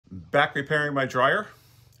Back repairing my dryer.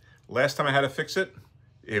 Last time I had to fix it,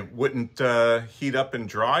 it wouldn't heat up and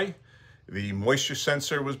dry. The moisture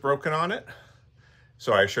sensor was broken on it.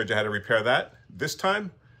 So I showed you how to repair that. This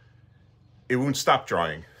time, it won't stop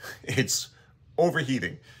drying. It's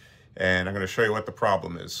overheating. And I'm gonna show you what the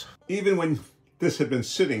problem is. Even when this had been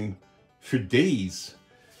sitting for days,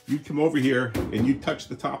 you'd come over here and you'd touch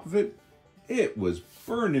the top of it. It was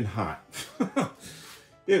burning hot.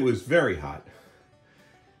 It was very hot.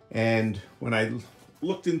 And when I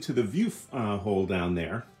looked into the view hole down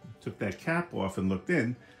there, took that cap off and looked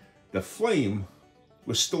in, the flame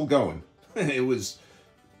was still going. It was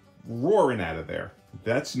roaring out of there.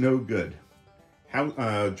 That's no good.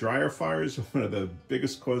 Dryer fires are one of the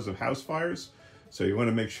biggest cause of house fires. So you want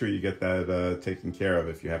to make sure you get that taken care of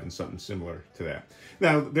if you're having something similar to that.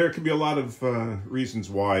 Now, there can be a lot of reasons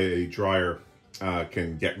why a dryer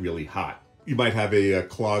can get really hot. You might have a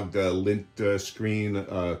clogged lint screen,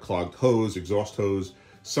 clogged hose, exhaust hose,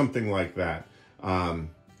 something like that.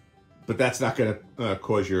 But that's not going to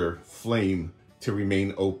cause your flame to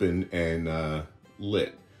remain open and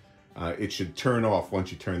lit. It should turn off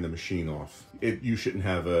once you turn the machine off. You shouldn't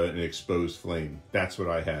have an exposed flame. That's what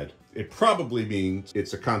I had. It probably means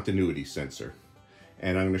it's a continuity sensor.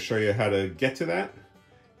 And I'm going to show you how to get to that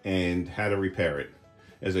and how to repair it.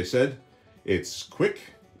 As I said, it's quick,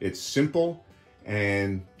 it's simple,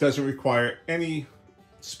 and doesn't require any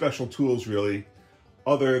special tools really,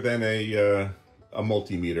 other than a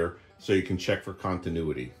multimeter, so you can check for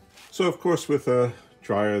continuity. So of course with a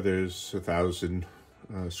dryer, there's 1,000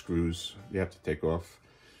 screws you have to take off.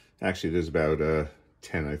 Actually, there's about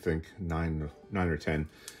 10, I think, 9 or 10,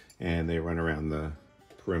 and they run around the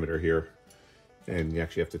perimeter here. And you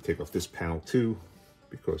actually have to take off this panel too,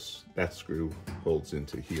 because that screw holds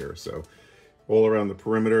into here. So all around the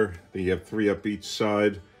perimeter, then you have 3 up each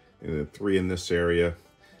side, and then 3 in this area.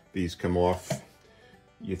 These come off.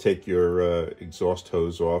 You take your exhaust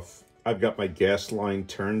hose off. I've got my gas line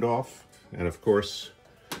turned off, and of course,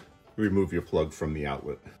 remove your plug from the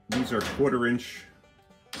outlet. These are 1/4-inch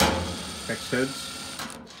hex heads.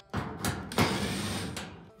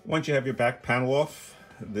 Once you have your back panel off,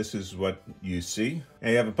 this is what you see.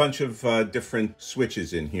 And you have a bunch of different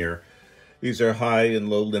switches in here. These are high and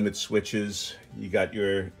low limit switches. You got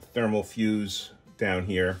your thermal fuse down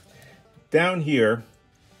here. Down here,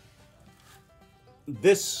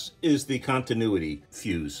 this is the continuity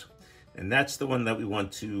fuse. And that's the one that we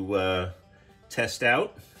want to test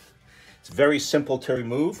out. It's very simple to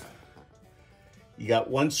remove. You got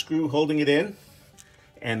 1 screw holding it in,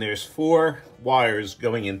 and there's 4 wires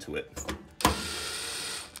going into it.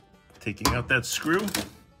 Taking out that screw.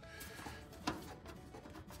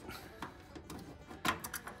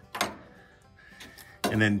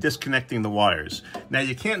 And then disconnecting the wires. Now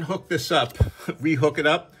you can't hook this up, re-hook it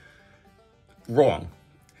up. Wrong.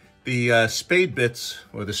 The spade bits,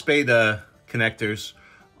 or the spade connectors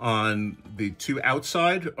on the 2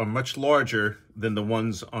 outside are much larger than the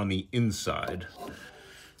ones on the inside.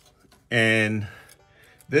 And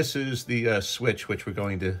this is the switch which we're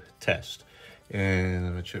going to test. And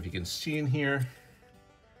I'm not sure if you can see in here.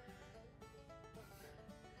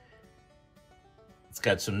 It's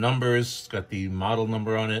got some numbers. It's got the model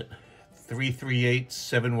number on it,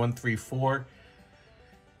 3387134.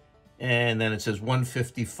 And then it says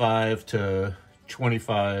 155 to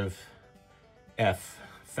 25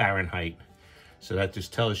 Fahrenheit. So that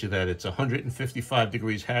just tells you that it's 155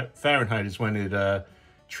 degrees Fahrenheit is when it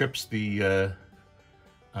trips the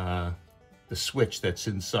switch that's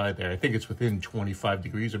inside there. I think it's within 25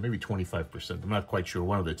 degrees or maybe 25%. I'm not quite sure,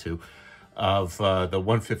 one of the two, of the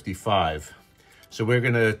 155. So we're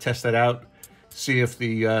going to test that out, see if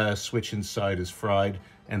the switch inside is fried,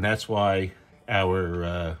 and that's why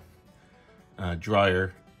our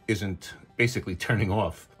dryer isn't basically turning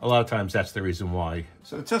off. A lot of times that's the reason why.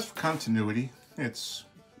 So the test for continuity, it's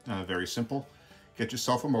very simple. Get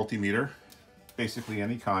yourself a multimeter, basically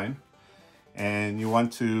any kind, and you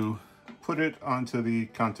want to put it onto the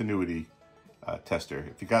continuity tester.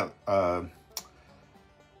 If you got a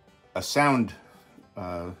sound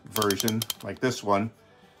version like this one,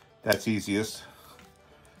 that's easiest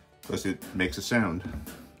because it makes a sound.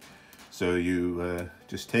 So you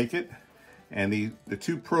just take it, and the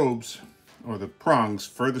 2 probes, or the prongs,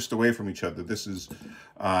 furthest away from each other. This is,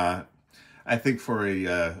 I think, for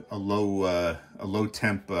a low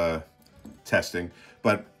temp testing.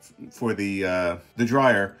 But for the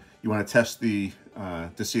dryer, you want to test to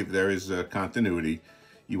see if there is a continuity.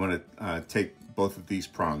 You want to take both of these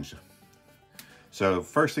prongs. So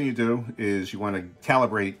first thing you do is you want to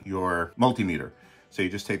calibrate your multimeter. So you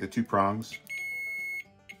just take the 2 prongs,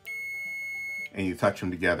 and you touch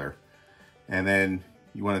them together. And then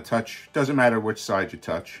you want to touch, doesn't matter which side you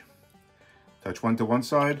touch one to one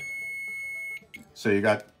side. So you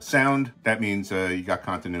got sound, that means you got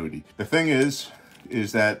continuity. The thing is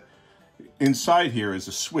that inside here is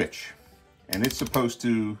a switch, and it's supposed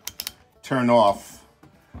to turn off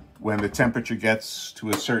when the temperature gets to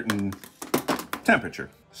a certain temperature.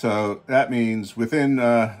 So that means within,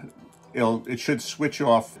 it should switch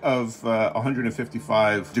off of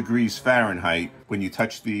 155 degrees Fahrenheit. When you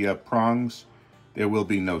touch the prongs, there will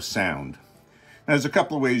be no sound. Now, there's a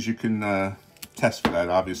couple of ways you can test for that.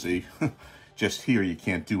 Obviously, just here you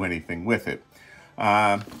can't do anything with it.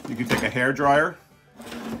 You can take a hairdryer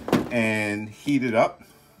and heat it up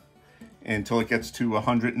until it gets to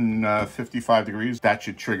 155 degrees. That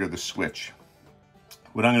should trigger the switch.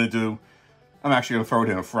 What I'm going to do, I'm actually going to throw it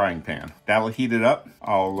in a frying pan. That'll heat it up.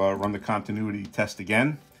 I'll run the continuity test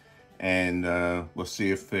again, and we'll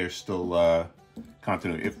see if there's still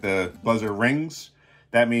continuity. If the buzzer rings,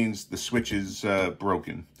 that means the switch is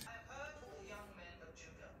broken.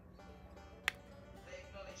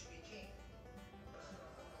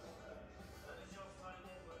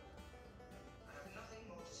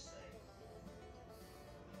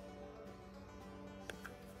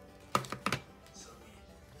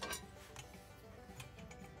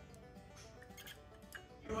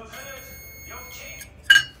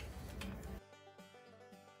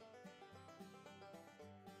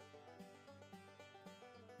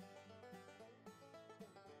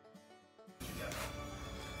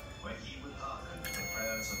 Where he would hearken to the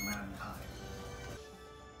prayers of mankind.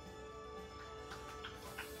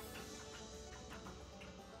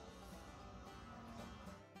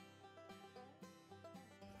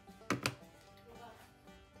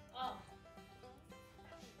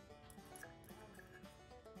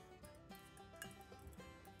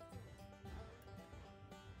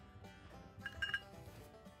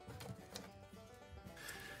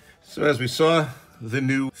 So as we saw, the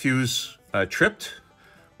new fuse tripped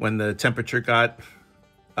when the temperature got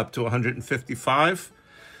up to 155.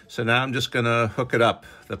 So now I'm just gonna hook it up.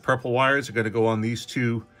 The purple wires are gonna go on these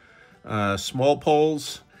two small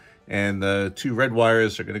poles, and the two red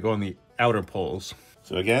wires are gonna go on the outer poles.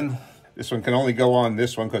 So again, this one can only go on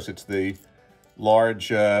this one because it's the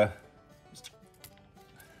large male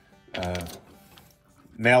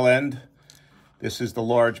end. This is the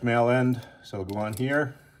large male end, so it'll go on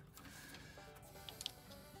here.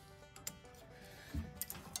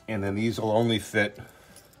 And then these will only fit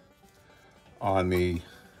on the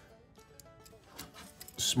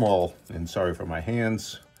small, and sorry for my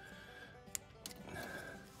hands,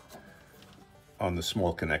 on the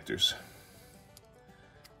small connectors.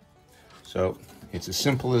 So it's as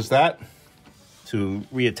simple as that to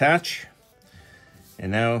reattach.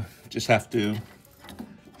 And now just have to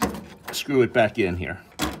screw it back in here.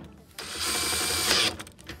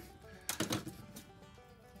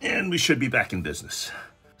 And we should be back in business.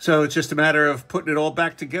 So it's just a matter of putting it all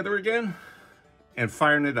back together again and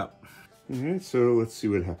firing it up. All right, so let's see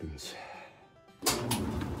what happens.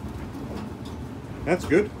 That's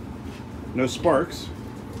good. No sparks.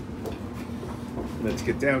 Let's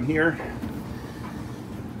get down here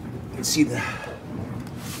and see the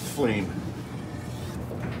flame.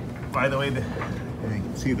 By the way, you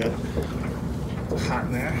can see the hot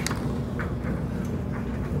in there.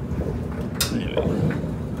 Anyway.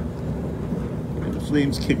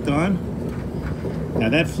 Flames kicked on. Now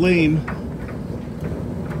that flame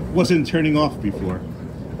wasn't turning off before.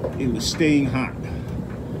 It was staying hot.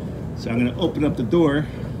 So I'm gonna open up the door,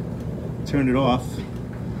 turn it off,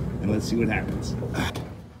 and let's see what happens.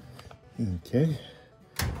 Okay.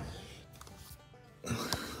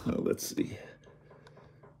 Well, let's see.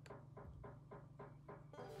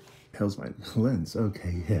 How's my lens?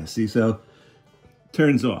 Okay, yeah, see, so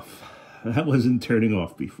turns off. That wasn't turning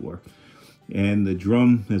off before. And the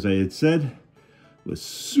drum, as I had said, was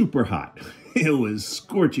super hot. It was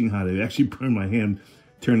scorching hot. It actually burned my hand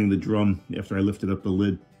turning the drum after I lifted up the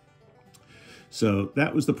lid. So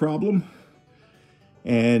that was the problem.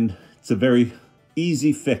 And it's a very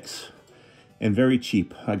easy fix and very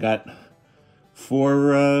cheap. I got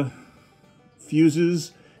 4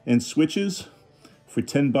 fuses and switches for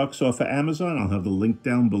 10 bucks off of Amazon. I'll have the link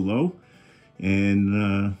down below.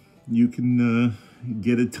 And you can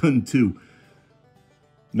get it done too.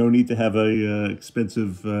 No need to have a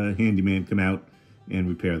expensive handyman come out and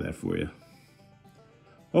repair that for you.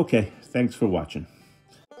 Okay, thanks for watching.